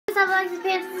up, Alexis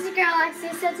Pants? This is your girl,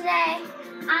 Alexis. So today,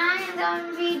 I am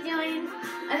going to be doing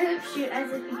a hoop shoot,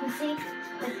 as if you can see,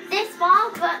 with this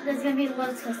ball, but there's going to be a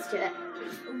little twist to it.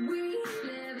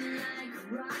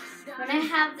 We're going to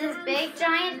have this big,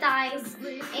 giant dice,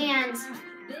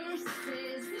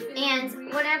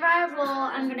 and whatever I roll,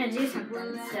 I'm going to do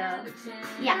something. So,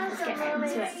 yeah, let's get right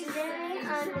into it. Today,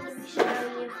 I'm going to be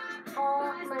showing you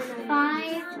all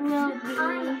my numbers. 5 will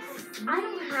be... I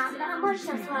don't have that much,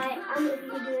 that's why I'm going to be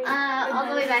doing all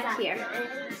the way back here. You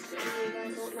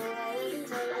guys won't know right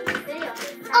until the video.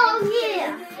 Oh,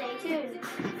 yeah! Stay tuned.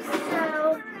 So,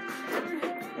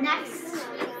 Next,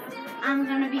 I'm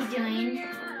going to be doing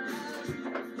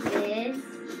is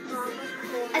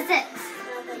a 6.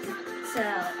 So,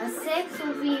 a 6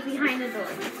 will be behind the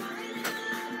door.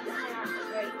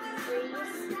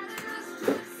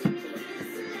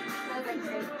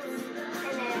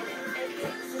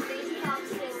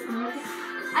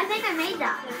 I think I made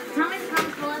that. Tell me in the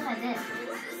comments below if I did.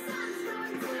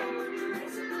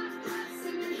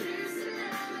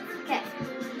 Okay.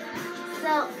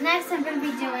 So next I'm going to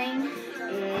be doing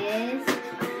is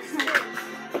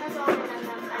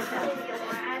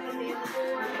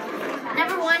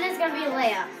number 1 is going to be a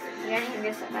layup. You ready? I'm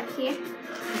going to sit back here.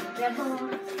 Grab the ball.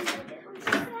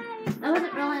 That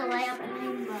wasn't really a layup, I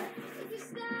mean, but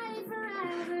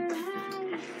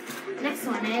next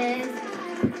one is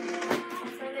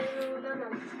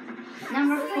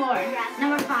number 4.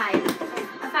 Number 5.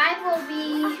 A 5 will be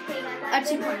a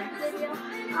 2-pointer.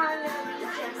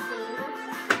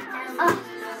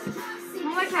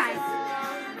 One more try.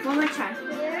 One more try.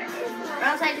 Or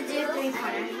else I have to do a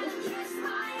 3-pointer.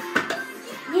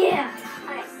 Yeah.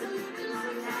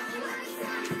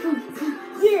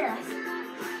 Yeah.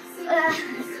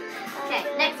 Okay,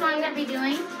 next one I'm going to be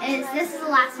doing is, this is the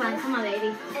last one. Come on,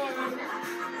 baby.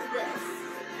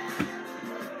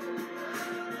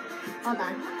 Hold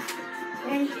on.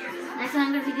 Ready? Next one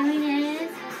I'm going to be doing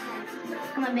is,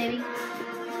 come on, baby.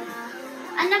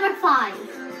 A number 5.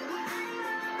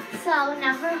 So,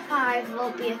 number 5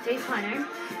 will be a 3-pointer.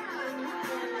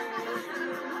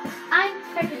 I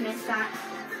freaking missed that.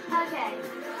 Okay.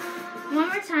 One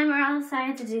more time or else I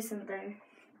have to do something.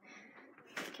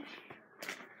 Okay.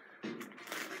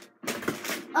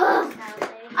 Oh,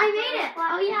 I made it.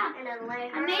 Oh, yeah.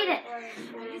 I made it.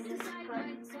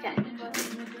 Okay.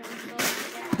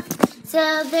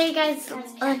 So, there you guys,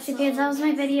 Alexis Pants. That was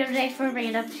my video today for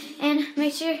random. And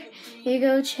make sure you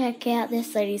go check out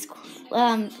this lady's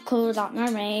Cool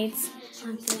Mermaids.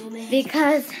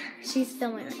 Because she's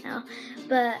filming right now.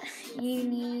 But you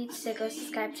need to go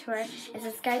subscribe to her and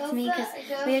subscribe to me because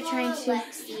we are trying to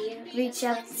reach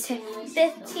up to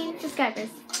 15 subscribers.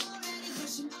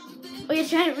 We are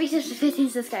trying to reach up to 15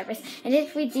 subscribers. And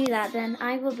if we do that, then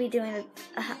I will be doing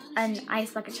an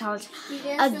ice bucket challenge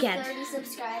again. 30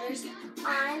 subscribers,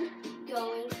 I'm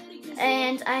going.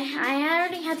 And I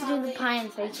already had to do the pie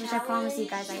and face, which I promised you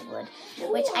guys I would.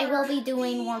 Which I will be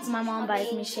doing once my mom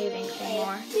buys me shaving cream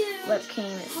or whipped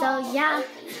cream. So yeah,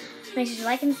 make sure you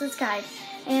like and subscribe.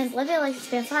 And love you, Alexis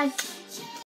Pants. Bye.